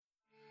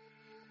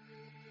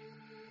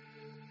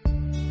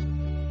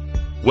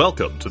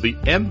Welcome to the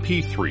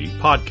MP3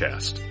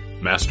 Podcast,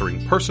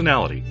 Mastering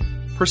Personality,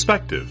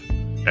 Perspective,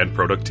 and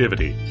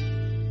Productivity,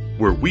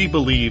 where we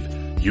believe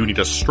you need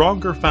a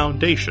stronger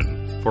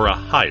foundation for a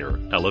higher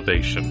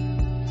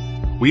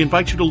elevation. We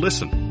invite you to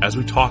listen as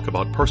we talk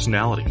about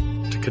personality,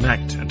 to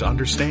connect and to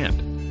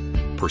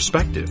understand,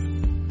 perspective,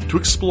 to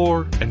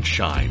explore and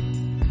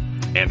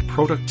shine, and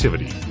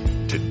productivity,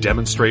 to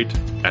demonstrate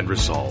and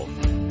resolve.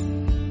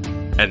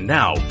 And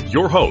now,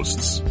 your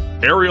hosts,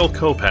 Ariel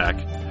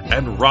Kopak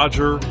and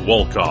Roger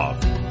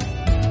Wolkoff.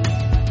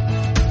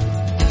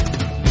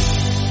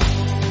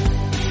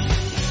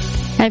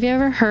 Have you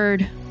ever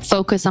heard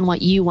focus on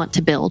what you want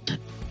to build?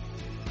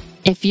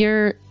 If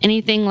you're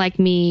anything like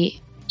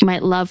me, you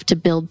might love to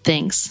build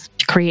things,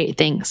 to create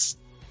things,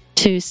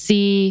 to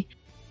see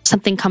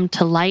something come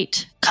to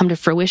light, come to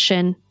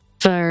fruition,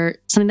 for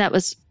something that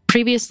was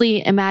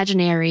previously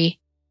imaginary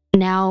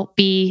now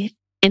be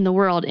in the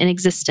world, in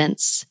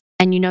existence.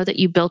 And you know that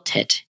you built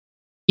it.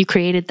 You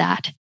created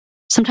that.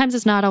 Sometimes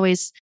it's not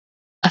always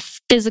a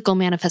physical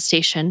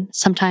manifestation.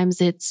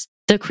 Sometimes it's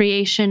the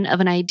creation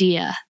of an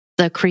idea,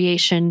 the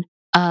creation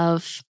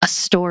of a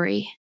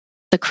story,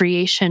 the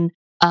creation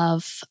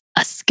of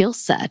a skill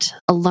set,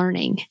 a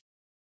learning.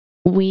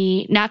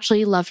 We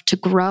naturally love to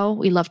grow.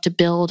 We love to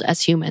build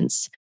as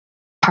humans.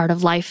 Part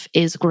of life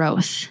is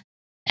growth.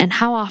 And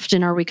how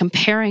often are we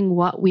comparing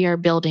what we are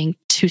building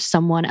to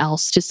someone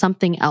else, to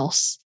something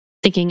else,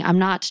 thinking, I'm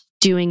not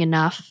doing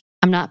enough.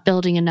 I'm not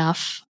building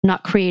enough. I'm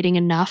not creating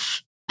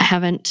enough. I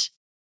haven't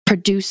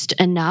produced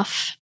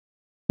enough.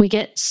 We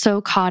get so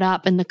caught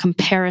up in the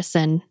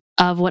comparison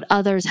of what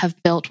others have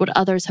built, what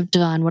others have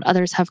done, what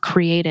others have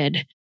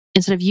created.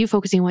 Instead of you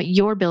focusing on what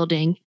you're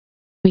building,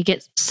 we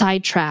get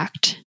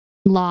sidetracked,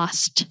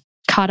 lost,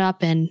 caught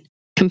up in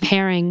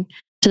comparing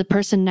to the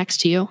person next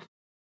to you.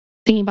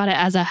 Thinking about it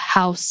as a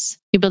house.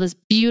 You build this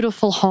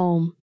beautiful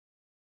home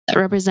that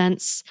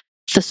represents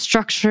the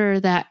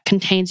structure that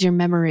contains your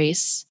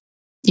memories,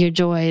 your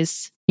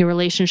joys, your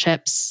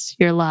relationships,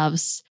 your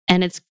loves,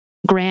 and it's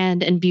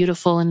grand and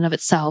beautiful in and of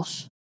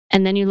itself.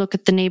 And then you look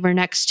at the neighbor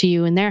next to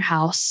you in their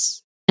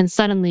house, and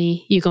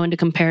suddenly you go into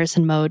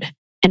comparison mode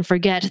and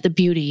forget the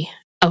beauty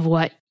of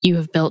what you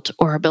have built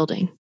or are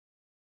building.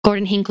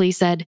 Gordon Hinckley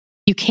said,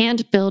 "You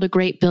can't build a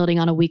great building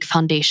on a weak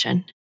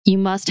foundation. You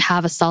must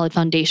have a solid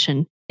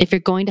foundation if you're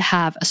going to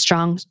have a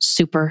strong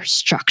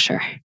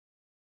superstructure."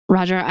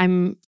 Roger,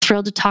 I'm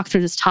thrilled to talk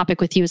through this topic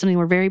with you. It's something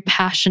we're very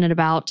passionate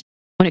about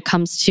when it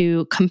comes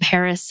to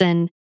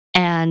comparison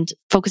and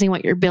focusing on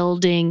what you're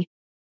building,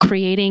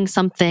 creating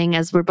something.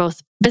 As we're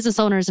both business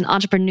owners and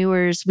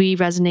entrepreneurs, we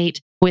resonate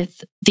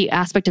with the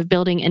aspect of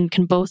building and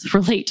can both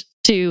relate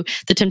to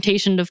the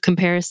temptation of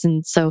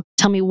comparison. So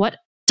tell me, what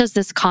does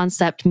this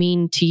concept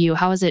mean to you?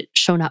 How has it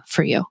shown up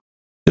for you?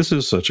 This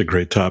is such a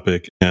great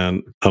topic.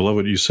 And I love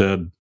what you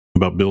said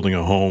about building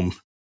a home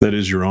that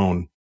is your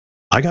own.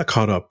 I got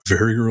caught up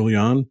very early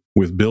on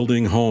with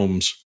building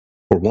homes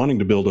or wanting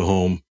to build a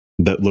home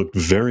that looked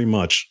very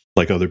much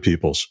like other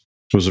people's.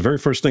 It was the very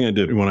first thing I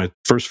did when I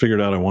first figured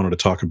out I wanted to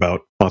talk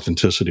about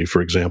authenticity,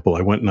 for example.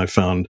 I went and I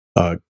found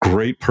a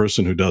great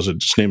person who does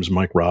it. His name is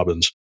Mike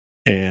Robbins.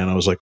 And I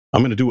was like,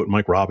 I'm going to do what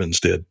Mike Robbins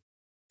did.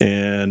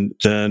 And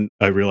then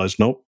I realized,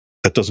 nope,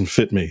 that doesn't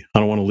fit me. I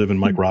don't want to live in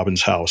Mike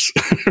Robbins' house,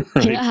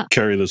 right? Yeah.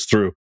 Carry this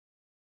through.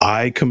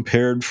 I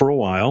compared for a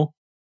while.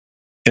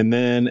 And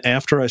then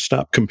after I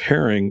stopped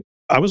comparing,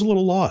 I was a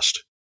little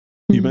lost.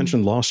 You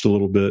mentioned lost a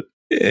little bit.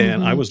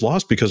 And I was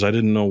lost because I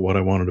didn't know what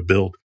I wanted to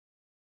build.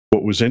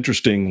 What was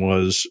interesting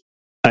was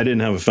I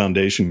didn't have a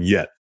foundation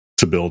yet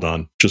to build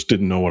on, just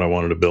didn't know what I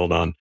wanted to build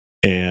on.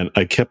 And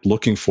I kept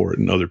looking for it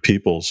in other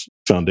people's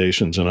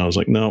foundations. And I was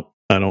like, no,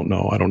 I don't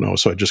know.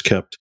 So I just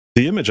kept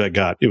the image I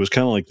got. It was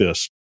kind of like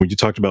this. When you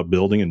talked about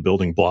building and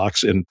building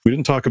blocks, and we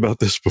didn't talk about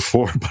this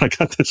before, but I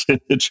got this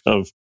image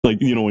of, like,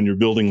 when you're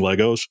building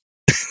Legos.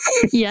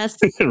 Yes.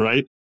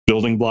 Right?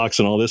 Building blocks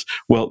and all this.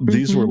 Well,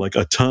 these were like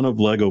a ton of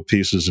Lego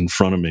pieces in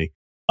front of me.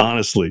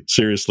 Honestly,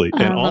 seriously.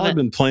 And all I've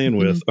been playing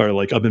with are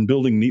like, I've been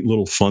building neat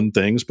little fun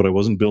things, but I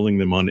wasn't building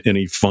them on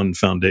any fun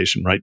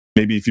foundation, right?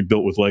 Maybe if you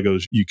built with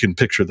Legos, you can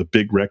picture the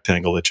big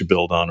rectangle that you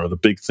build on or the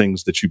big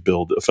things that you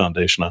build a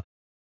foundation on.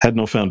 Had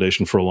no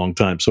foundation for a long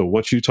time. So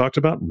what you talked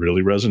about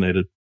really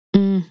resonated.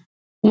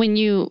 When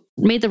you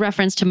made the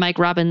reference to Mike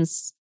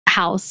Robbins'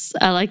 house,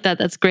 I like that.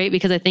 That's great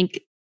because I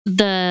think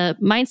the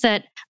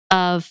mindset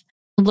of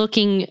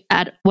looking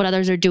at what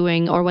others are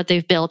doing or what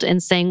they've built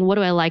and saying, what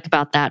do I like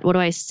about that? What do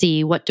I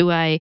see? What do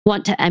I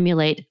want to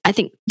emulate? I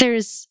think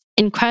there's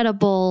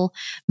incredible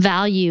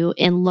value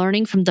in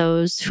learning from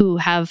those who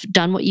have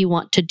done what you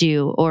want to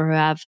do or who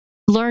have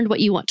learned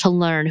what you want to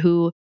learn,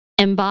 who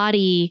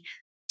embody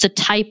the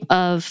type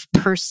of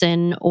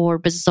person or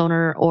business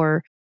owner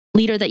or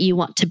leader that you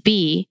want to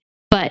be.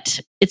 But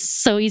it's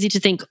so easy to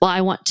think, well,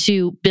 I want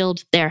to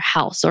build their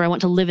house or I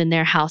want to live in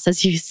their house,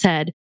 as you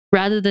said,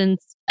 rather than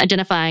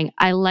identifying,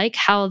 I like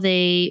how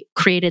they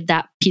created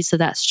that piece of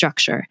that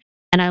structure.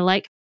 And I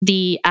like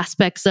the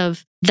aspects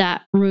of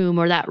that room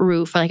or that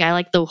roof. Like I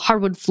like the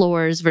hardwood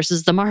floors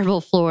versus the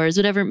marble floors,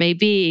 whatever it may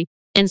be.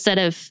 instead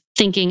of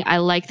thinking, I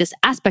like this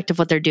aspect of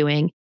what they're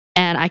doing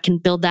and I can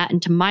build that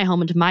into my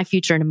home, into my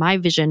future, into my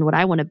vision, what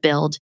I want to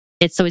build.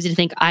 It's so easy to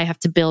think I have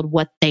to build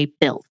what they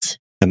built.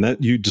 And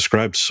that you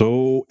described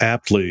so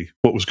aptly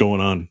what was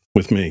going on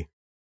with me.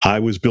 I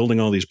was building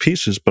all these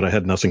pieces, but I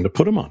had nothing to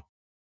put them on.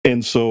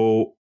 And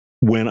so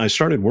when I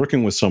started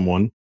working with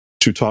someone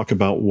to talk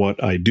about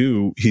what I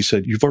do, he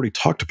said, you've already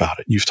talked about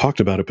it. You've talked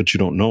about it, but you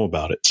don't know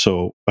about it.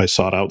 So I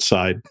sought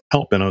outside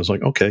help and I was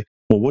like, okay,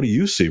 well, what do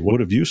you see? What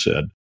have you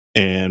said?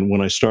 And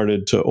when I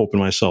started to open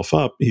myself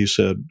up, he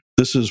said,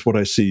 this is what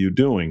I see you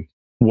doing.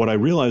 What I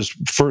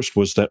realized first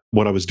was that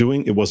what I was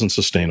doing, it wasn't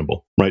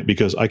sustainable, right?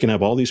 Because I can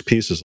have all these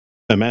pieces.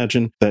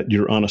 Imagine that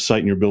you're on a site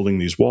and you're building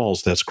these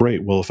walls. That's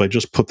great. Well, if I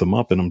just put them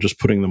up and I'm just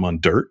putting them on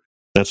dirt,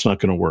 that's not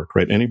going to work,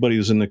 right? Anybody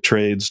who's in the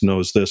trades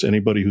knows this.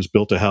 Anybody who's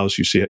built a house,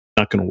 you see it,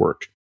 not going to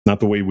work. Not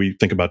the way we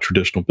think about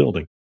traditional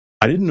building.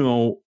 I didn't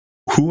know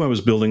who I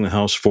was building the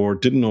house for,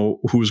 didn't know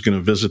who was going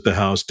to visit the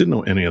house, didn't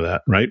know any of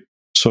that, right?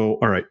 So,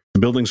 all right, the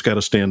building's got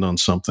to stand on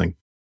something.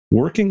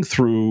 Working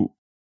through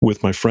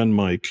with my friend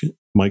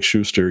Mike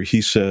Schuster,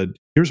 he said,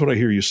 here's what I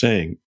hear you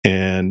saying.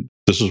 And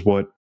this is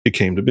what it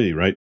came to be,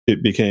 right?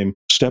 It became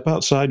step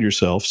outside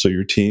yourself so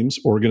your teams,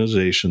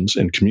 organizations,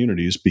 and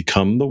communities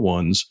become the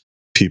ones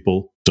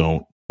people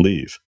don't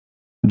leave.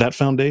 That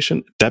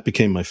foundation, that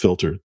became my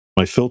filter.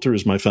 My filter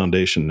is my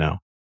foundation now.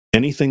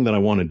 Anything that I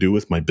want to do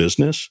with my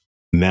business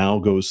now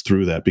goes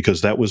through that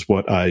because that was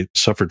what I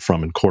suffered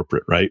from in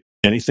corporate, right?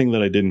 Anything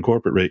that I did in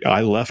corporate, right?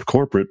 I left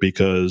corporate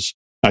because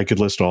I could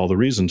list all the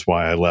reasons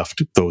why I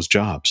left those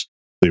jobs.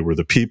 They were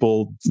the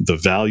people, the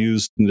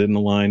values didn't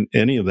align,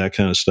 any of that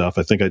kind of stuff.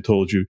 I think I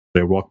told you,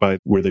 I walked by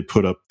where they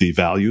put up the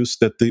values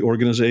that the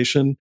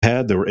organization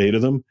had. There were 8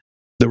 of them.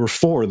 There were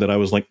 4 that I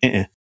was like,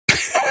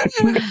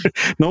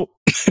 nope.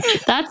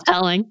 That's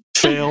telling.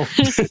 Fail.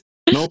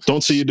 Nope.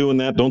 Don't see you doing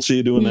that. Don't see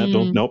you doing that.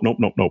 Don't.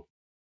 Nope.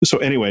 So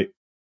anyway,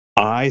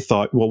 I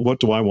thought, well, what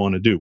do I want to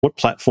do? What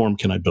platform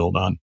can I build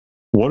on?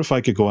 What if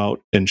I could go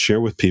out and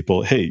share with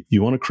people, hey,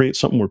 you want to create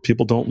something where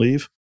people don't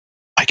leave?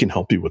 I can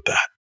help you with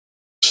that.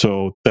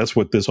 So that's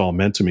what this all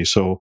meant to me.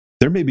 So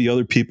there may be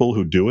other people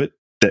who do it,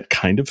 that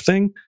kind of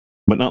thing,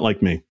 but not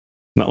like me,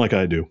 not like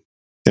I do.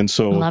 And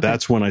so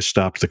that's when I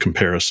stopped the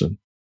comparison.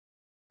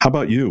 How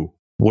about you?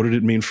 What did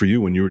it mean for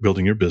you when you were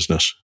building your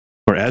business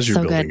or as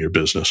you're building your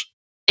business?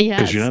 Yes.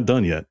 Because you're not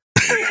done yet.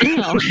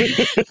 No,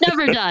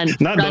 never done.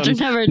 Not Roger, done.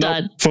 never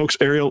done. Folks,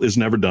 Ariel is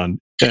never done.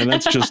 And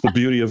that's just the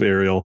beauty of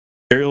Ariel.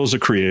 Ariel is a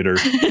creator.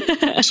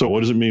 So what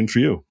does it mean for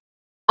you?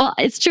 Well,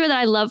 it's true that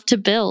I love to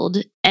build.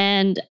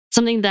 And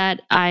something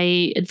that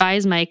I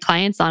advise my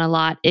clients on a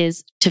lot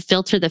is to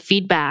filter the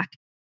feedback.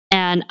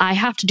 And I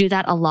have to do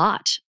that a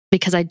lot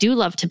because I do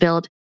love to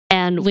build.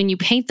 And when you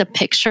paint the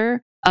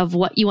picture of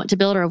what you want to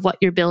build or of what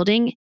you're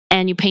building,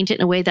 and you paint it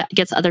in a way that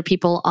gets other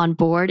people on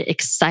board,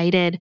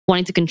 excited,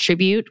 wanting to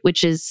contribute,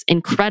 which is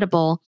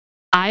incredible,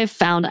 I've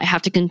found I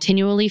have to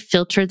continually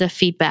filter the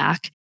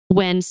feedback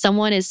when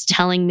someone is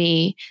telling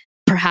me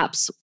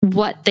perhaps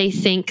what they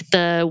think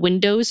the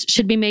windows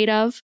should be made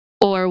of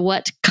or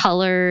what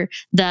color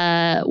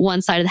the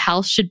one side of the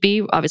house should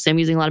be. Obviously, I'm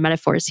using a lot of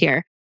metaphors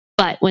here.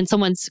 But when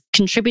someone's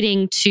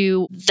contributing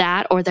to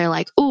that, or they're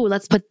like, oh,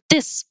 let's put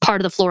this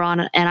part of the floor on,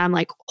 and I'm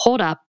like,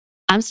 hold up,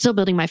 I'm still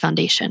building my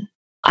foundation.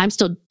 I'm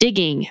still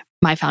digging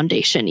my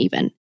foundation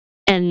even.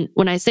 And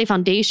when I say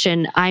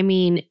foundation, I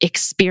mean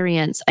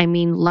experience, I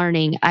mean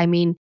learning, I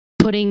mean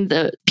putting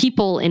the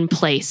people in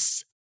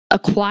place,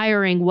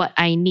 acquiring what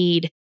I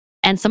need.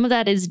 And some of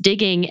that is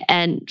digging.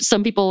 And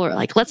some people are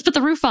like, let's put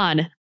the roof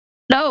on.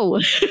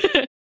 No,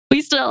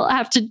 we still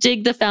have to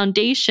dig the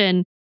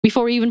foundation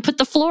before we even put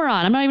the floor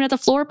on. I'm not even at the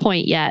floor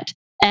point yet.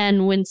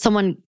 And when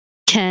someone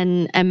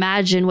can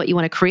imagine what you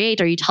want to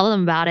create, or you tell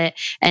them about it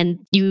and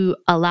you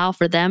allow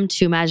for them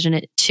to imagine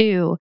it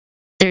too,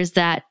 there's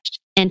that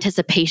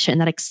anticipation,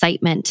 that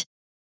excitement,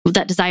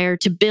 that desire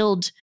to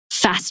build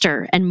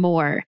faster and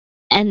more.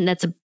 And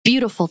that's a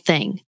beautiful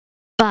thing.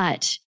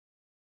 But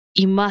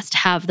you must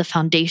have the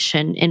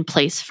foundation in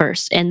place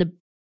first. And the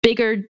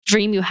bigger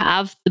dream you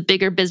have, the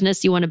bigger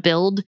business you want to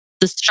build,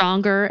 the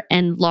stronger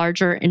and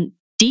larger and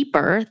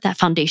deeper that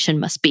foundation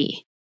must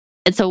be.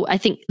 And so I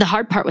think the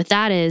hard part with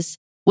that is,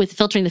 with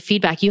filtering the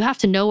feedback, you have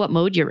to know what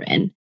mode you're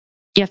in.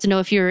 You have to know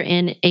if you're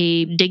in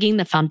a digging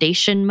the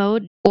foundation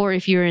mode, or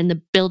if you're in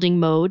the building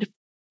mode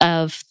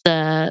of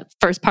the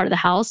first part of the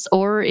house,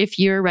 or if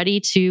you're ready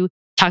to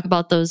talk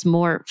about those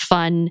more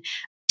fun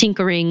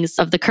tinkerings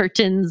of the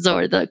curtains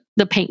or the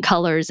paint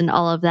colors and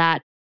all of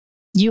that.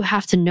 You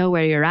have to know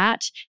where you're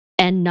at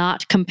and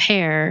not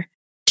compare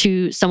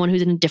to someone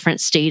who's in a different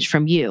stage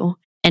from you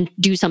and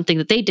do something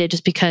that they did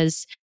just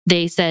because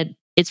they said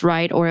it's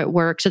right or it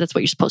works, so that's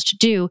what you're supposed to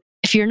do,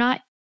 if you're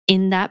not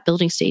in that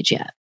building stage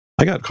yet.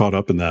 I got caught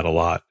up in that a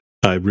lot.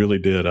 I really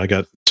did. I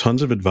got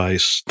tons of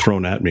advice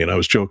thrown at me, and I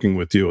was joking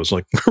with you. I was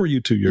like, where were you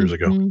 2 years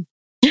ago? When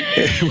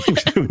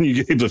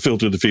you gave the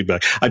filter the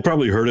feedback. I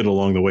probably heard it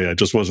along the way. I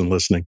just wasn't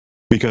listening.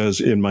 Because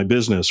in my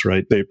business,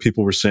 right,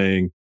 people were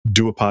saying,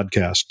 do a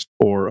podcast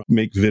or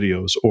make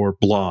videos or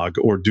blog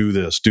or do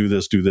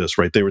this,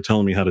 right? They were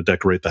telling me how to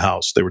decorate the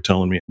house. They were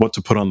telling me what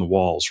to put on the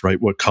walls,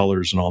 right? What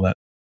colors and all that.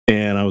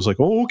 And I was like,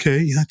 oh, okay,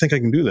 yeah, I think I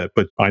can do that.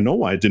 But I know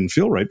why it didn't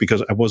feel right,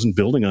 because I wasn't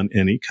building on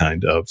any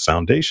kind of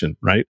foundation,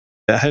 right?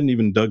 I hadn't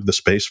even dug the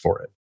space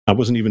for it. I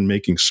wasn't even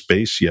making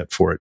space yet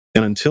for it.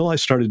 And until I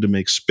started to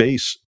make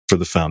space for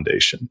the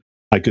foundation,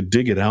 I could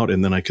dig it out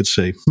and then I could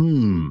say,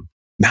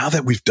 now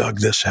that we've dug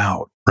this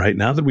out, right?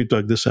 Now that we've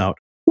dug this out,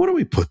 what do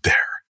we put there?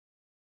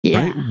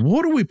 Yeah. Right?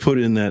 What do we put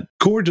in that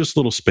gorgeous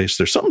little space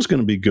there? Something's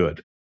going to be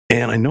good.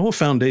 And I know a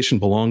foundation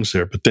belongs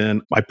there, but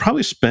then I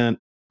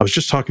was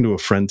just talking to a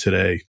friend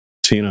today,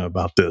 Tina,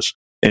 about this.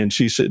 And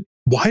she said,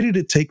 why did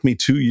it take me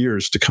 2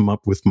 years to come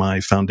up with my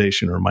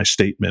foundation or my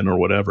statement or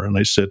whatever? And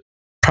I said,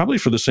 probably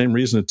for the same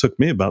reason it took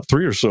me about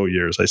 3 or so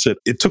years. I said,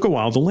 it took a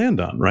while to land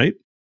on, right?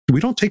 We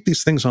don't take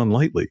these things on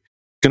lightly.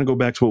 Going to go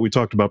back to what we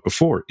talked about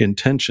before,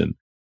 intention.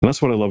 And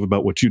that's what I love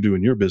about what you do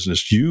in your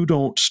business. You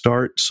don't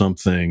start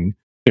something,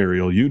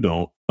 Ariel, you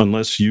don't,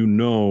 unless you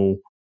know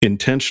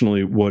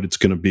intentionally what it's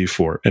going to be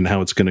for and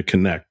how it's going to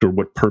connect or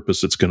what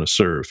purpose it's going to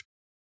serve.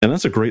 And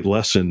that's a great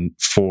lesson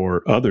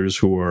for others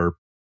who are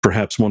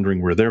perhaps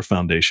wondering where their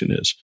foundation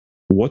is.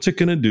 What's it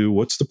going to do?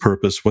 What's the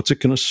purpose? What's it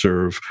going to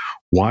serve?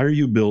 Why are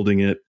you building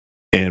it?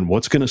 And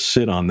what's going to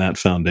sit on that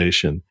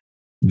foundation?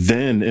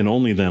 Then and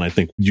only then, I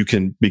think you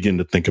can begin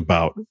to think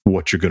about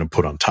what you're going to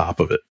put on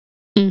top of it.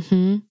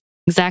 Mm-hmm.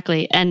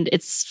 Exactly. And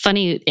it's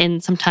funny,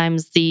 and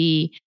sometimes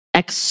the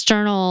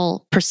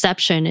external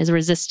perception is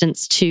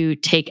resistance to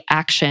take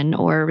action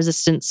or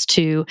resistance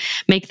to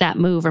make that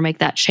move or make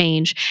that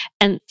change.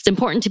 And it's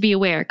important to be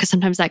aware, because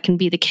sometimes that can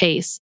be the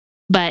case.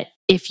 But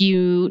if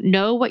you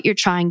know what you're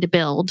trying to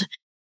build,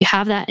 you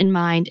have that in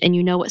mind, and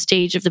you know what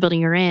stage of the building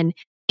you're in,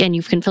 and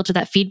you can filter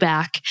that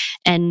feedback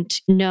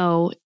and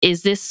know,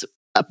 is this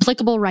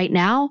applicable right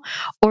now,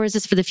 or is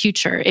this for the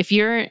future? If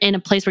you're in a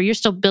place where you're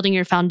still building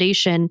your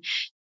foundation,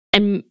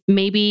 and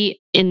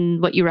maybe in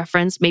what you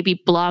referenced, maybe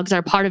blogs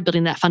are part of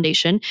building that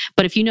foundation,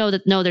 but if you know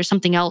that, no, there's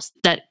something else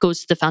that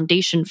goes to the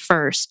foundation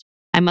first,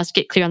 I must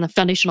get clear on the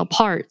foundational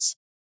parts,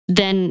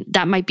 then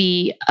that might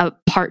be a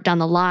part down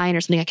the line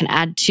or something I can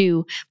add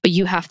to, but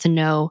you have to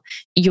know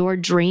your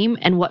dream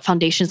and what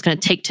foundation is going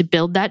to take to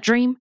build that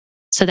dream,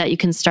 so that you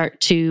can start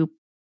to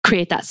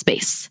create that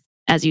space,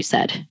 as you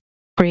said.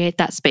 Create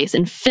that space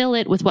and fill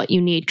it with what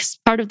you need. Because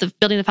part of the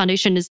building the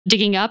foundation is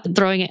digging up and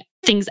throwing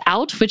things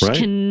out, which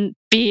can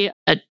be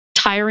a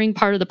tiring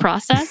part of the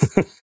process.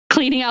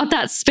 Cleaning out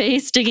that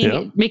space,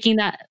 digging, making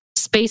that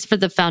space for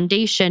the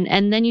foundation,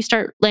 and then you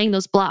start laying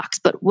those blocks.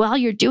 But while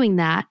you're doing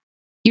that,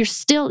 you're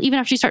still, even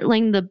after you start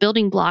laying the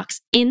building blocks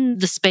in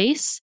the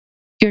space,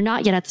 you're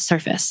not yet at the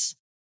surface.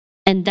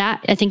 And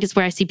that, I think, is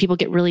where I see people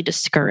get really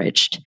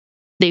discouraged.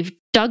 They've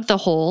dug the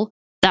hole.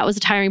 That was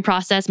a tiring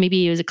process.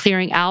 Maybe it was a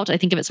clearing out. I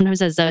think of it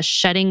sometimes as a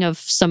shedding of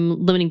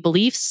some limiting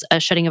beliefs, a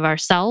shedding of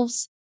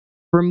ourselves,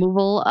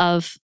 removal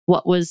of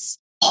what was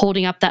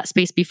holding up that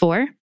space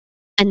before.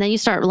 And then you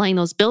start laying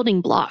those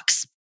building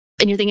blocks.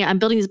 And you're thinking, I'm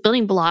building these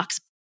building blocks,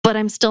 but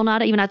I'm still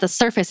not even at the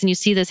surface. And you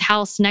see this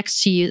house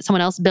next to you that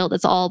someone else built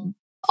that's all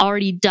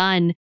already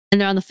done,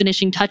 and they're on the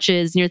finishing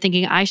touches. And you're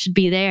thinking, I should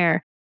be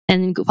there.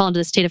 And fall into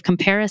the state of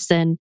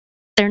comparison.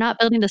 They're not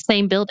building the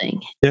same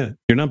building. Yeah,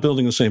 you're not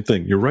building the same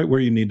thing. You're right where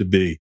you need to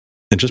be.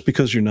 And just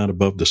because you're not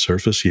above the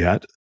surface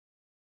yet,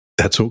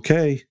 that's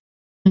okay.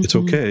 Mm-hmm. It's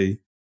okay.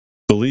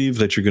 Believe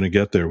that you're going to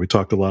get there. We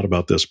talked a lot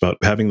about this, about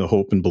having the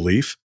hope and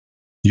belief.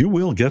 You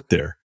will get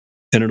there.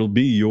 And it'll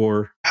be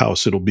your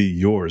house. It'll be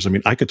yours. I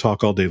mean, I could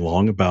talk all day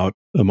long about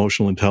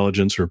emotional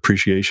intelligence or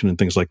appreciation and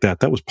things like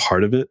that. That was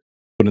part of it.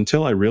 But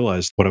until I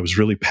realized what I was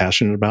really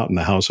passionate about in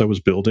the house I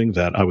was building,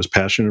 that I was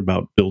passionate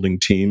about building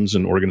teams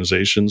and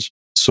organizations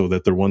so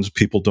that the ones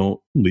people don't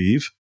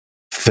leave,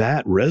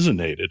 that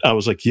resonated. I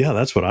was like, yeah,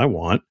 that's what I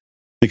want,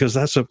 because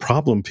that's a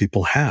problem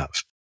people have.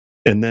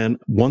 And then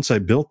once I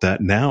built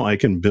that, now I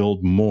can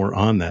build more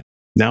on that.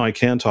 Now I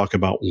can talk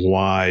about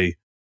why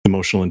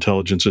emotional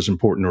intelligence is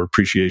important, or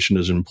appreciation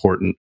is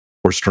important,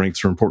 or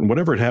strengths are important,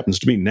 whatever it happens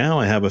to be. Now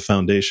I have a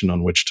foundation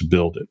on which to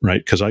build it,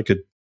 right? Because I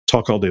could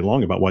talk all day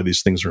long about why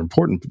these things are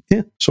important,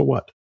 but so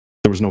what?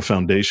 There was no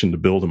foundation to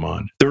build them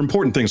on. They're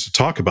important things to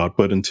talk about,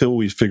 but until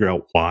we figure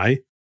out why,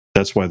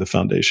 that's why the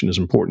foundation is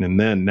important. And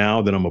then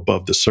now that I'm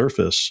above the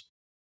surface,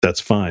 that's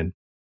fine.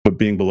 But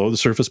being below the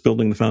surface,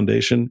 building the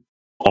foundation,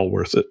 all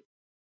worth it.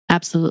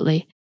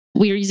 Absolutely.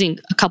 We are using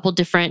a couple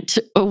different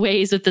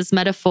ways with this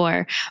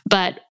metaphor,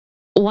 but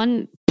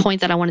one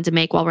point that I wanted to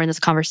make while we're in this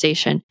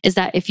conversation is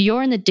that if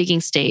you're in the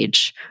digging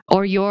stage,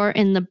 or you're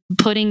in the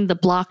putting the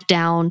block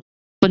down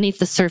beneath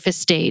the surface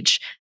stage,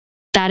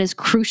 that is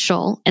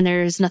crucial, and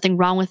there's nothing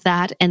wrong with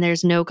that, and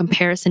there's no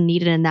comparison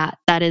needed in that.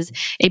 That is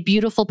a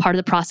beautiful part of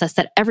the process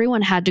that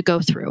everyone had to go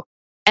through.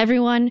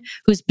 Everyone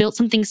who's built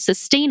something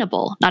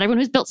sustainable, not everyone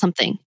who's built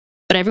something,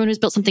 but everyone who's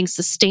built something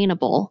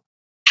sustainable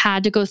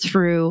had to go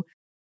through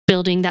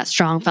building that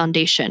strong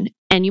foundation.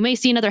 And you may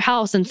see another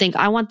house and think,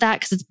 I want that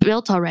because it's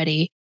built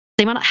already.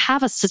 They might not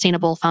have a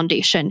sustainable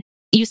foundation.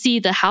 You see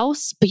the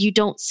house, but you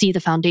don't see the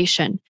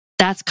foundation.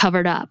 That's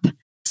covered up.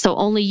 So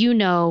only you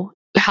know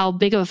how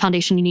big of a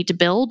foundation you need to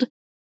build,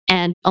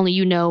 and only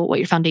you know what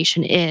your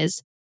foundation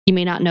is. You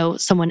may not know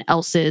someone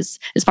else's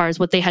as far as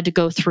what they had to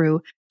go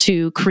through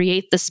to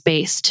create the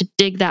space, to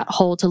dig that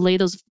hole, to lay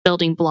those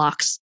building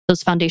blocks,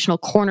 those foundational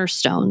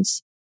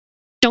cornerstones.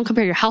 Don't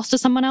compare your house to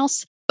someone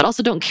else, but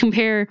also don't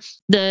compare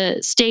the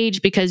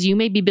stage, because you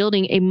may be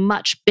building a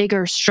much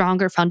bigger,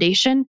 stronger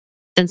foundation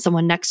than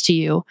someone next to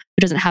you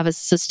who doesn't have as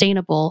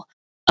sustainable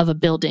of a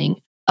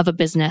building, of a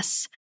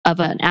business, of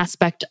an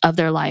aspect of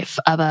their life,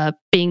 of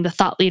being the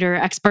thought leader,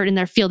 expert in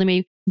their field. They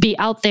may be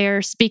out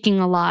there speaking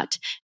a lot,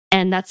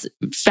 and that's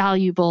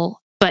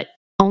valuable, but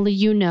only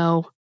you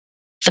know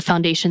the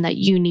foundation that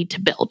you need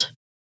to build.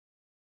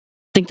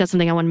 I think that's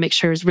something I want to make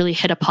sure is really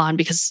hit upon,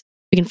 because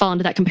we can fall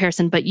into that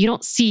comparison, but you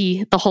don't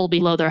see the hole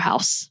below their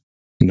house.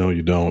 No,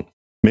 you don't.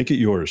 Make it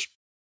yours.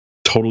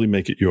 Totally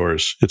make it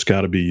yours. It's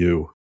got to be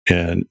you.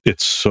 And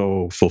it's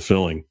so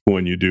fulfilling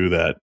when you do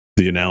that.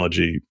 The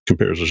analogy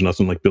compares, there's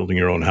nothing like building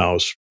your own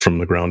house from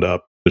the ground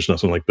up. There's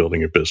nothing like building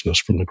your business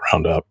from the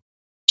ground up.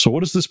 So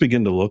what does this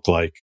begin to look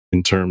like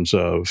in terms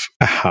of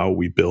how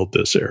we build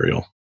this,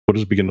 Ariel? What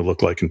does it begin to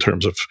look like in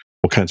terms of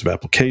what kinds of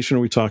application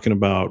are we talking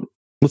about?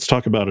 Let's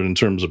talk about it in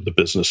terms of the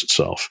business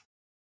itself.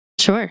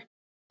 Sure.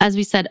 As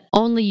we said,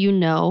 only you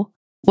know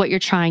what you're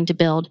trying to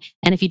build.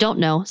 And if you don't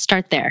know,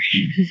 start there.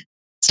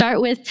 Start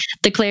with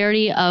the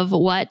clarity of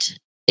what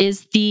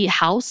is the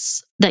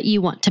house that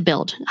you want to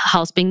build.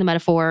 House being the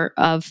metaphor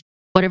of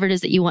whatever it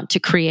is that you want to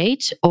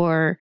create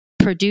or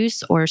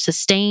produce or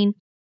sustain.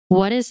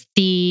 What is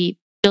the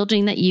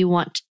building that you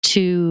want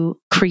to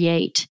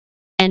create?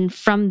 And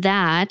from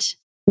that,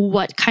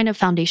 what kind of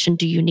foundation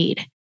do you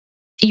need?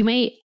 You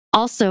may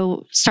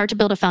also start to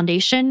build a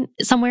foundation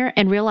somewhere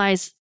and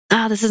realize,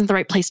 this isn't the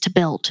right place to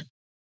build.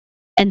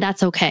 And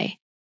that's okay.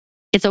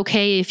 It's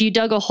okay if you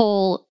dug a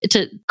hole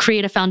to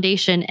create a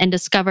foundation and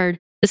discovered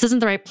this isn't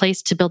the right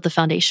place to build the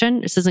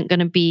foundation. This isn't going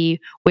to be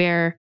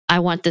where I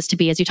want this to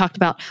be. As you talked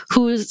about,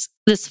 who's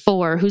this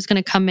for? Who's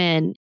going to come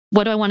in?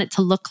 What do I want it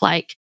to look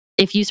like?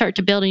 If you start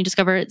to build and you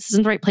discover this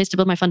isn't the right place to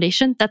build my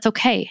foundation, that's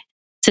okay.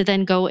 To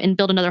then go and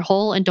build another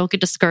hole, and don't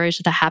get discouraged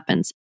if that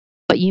happens.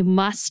 But you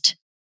must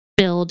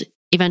build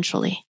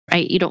eventually,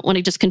 right? You don't want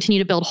to just continue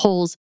to build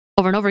holes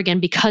over and over again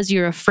because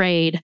you're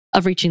afraid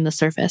of reaching the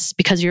surface,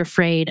 because you're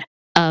afraid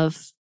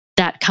of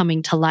that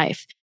coming to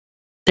life.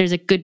 There's a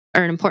good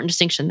or an important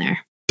distinction there.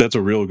 That's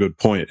a real good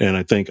point. And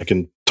I think I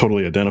can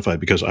totally identify,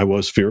 because I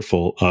was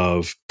fearful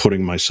of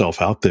putting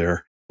myself out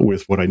there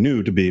with what I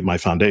knew to be my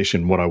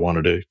foundation, what I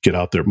wanted to get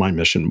out there, my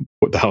mission,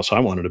 what the house I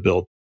wanted to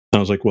build. And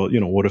I was like, well,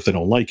 what if they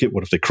don't like it?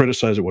 What if they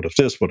criticize it? What if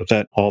this? What if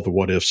that? All the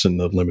what ifs and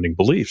the limiting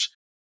beliefs.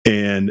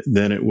 And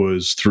then it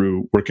was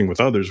through working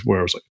with others where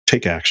I was like,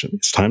 take action.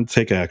 It's time to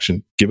take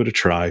action. Give it a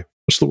try.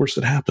 What's the worst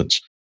that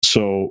happens?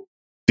 So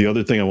the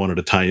other thing I wanted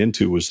to tie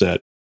into was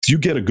that you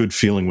get a good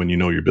feeling when you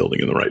know you're building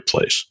in the right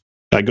place.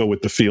 I go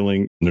with the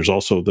feeling, and there's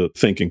also the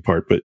thinking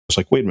part, but it's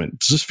like, wait a minute,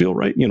 does this feel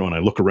right? And I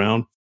look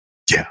around,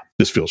 yeah,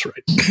 this feels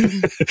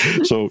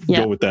right. So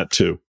Go with that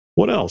too.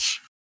 What else?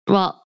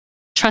 Well,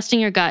 trusting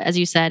your gut, as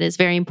you said, is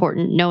very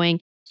important. Knowing,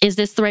 is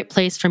this the right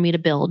place for me to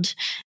build?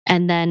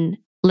 And then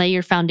lay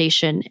your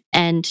foundation,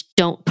 and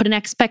don't put an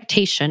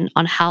expectation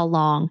on how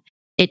long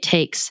it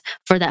takes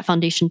for that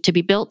foundation to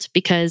be built,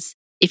 because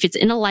if it's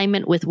in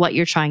alignment with what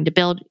you're trying to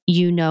build,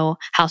 you know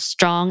how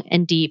strong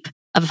and deep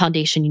of a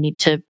foundation you need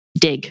to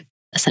dig,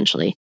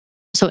 essentially.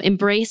 So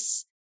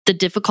embrace the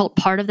difficult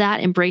part of that,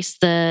 embrace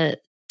the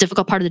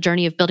difficult part of the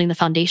journey of building the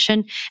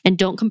foundation, and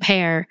don't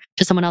compare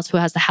to someone else who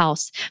has the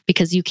house,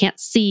 because you can't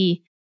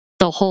see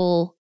the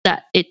hole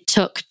that it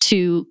took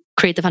to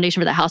create the foundation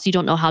for that house. You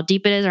don't know how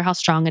deep it is or how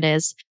strong it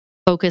is.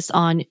 Focus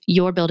on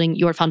your building,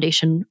 your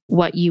foundation,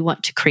 what you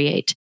want to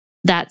create.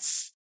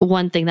 That's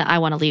one thing that I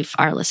want to leave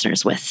our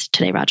listeners with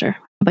today, Roger.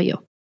 How about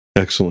you?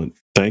 Excellent.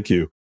 Thank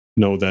you.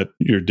 Know that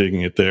you're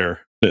digging it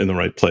there in the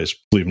right place,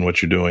 believe in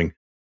what you're doing.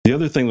 The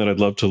other thing that I'd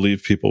love to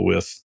leave people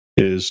with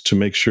is to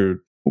make sure,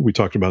 we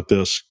talked about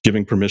this,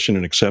 giving permission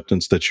and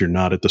acceptance that you're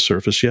not at the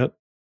surface yet.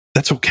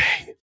 That's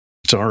okay.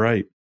 It's all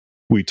right.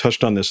 We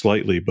touched on this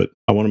lightly, but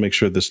I want to make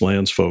sure this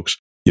lands, folks.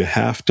 You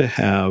have to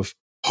have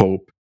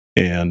hope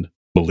and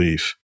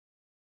belief.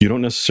 You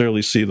don't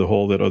necessarily see the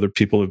hole that other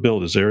people have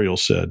built, as Ariel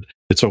said.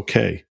 It's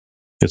okay.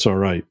 It's all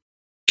right.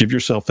 Give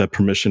yourself that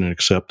permission and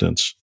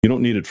acceptance. You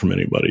don't need it from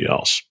anybody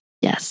else.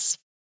 Yes.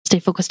 Stay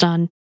focused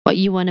on what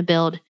you want to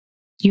build.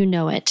 You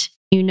know it.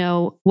 You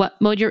know what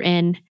mode you're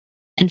in,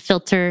 and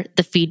filter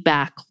the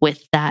feedback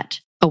with that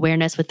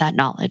awareness, with that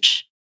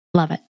knowledge.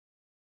 Love it.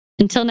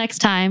 Until next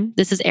time,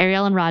 this is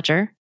Ariel and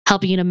Roger,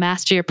 helping you to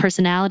master your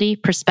personality,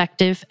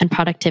 perspective, and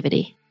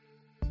productivity.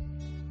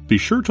 Be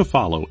sure to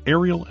follow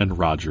Ariel and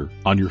Roger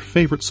on your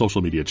favorite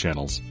social media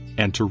channels,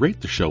 and to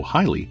rate the show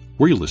highly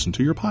where you listen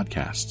to your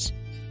podcasts.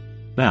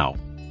 Now,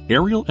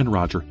 Ariel and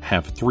Roger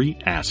have 3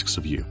 asks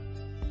of you.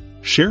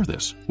 Share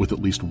this with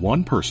at least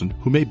one person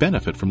who may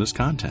benefit from this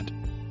content.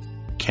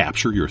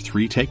 Capture your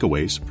 3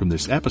 takeaways from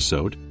this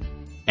episode,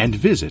 and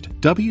visit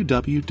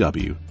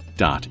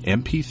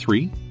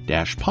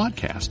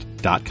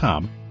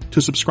www.mp3-podcast.com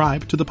to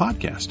subscribe to the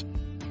podcast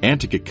and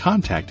to get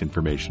contact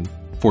information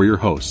for your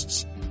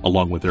hosts,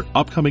 along with their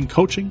upcoming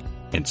coaching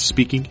and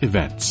speaking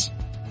events.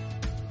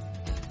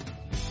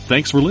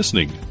 Thanks for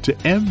listening to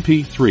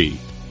MP3,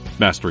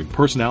 Mastering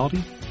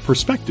Personality,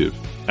 Perspective,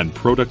 and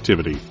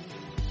Productivity,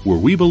 where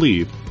we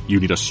believe you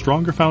need a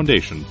stronger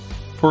foundation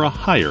for a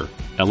higher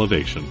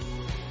elevation.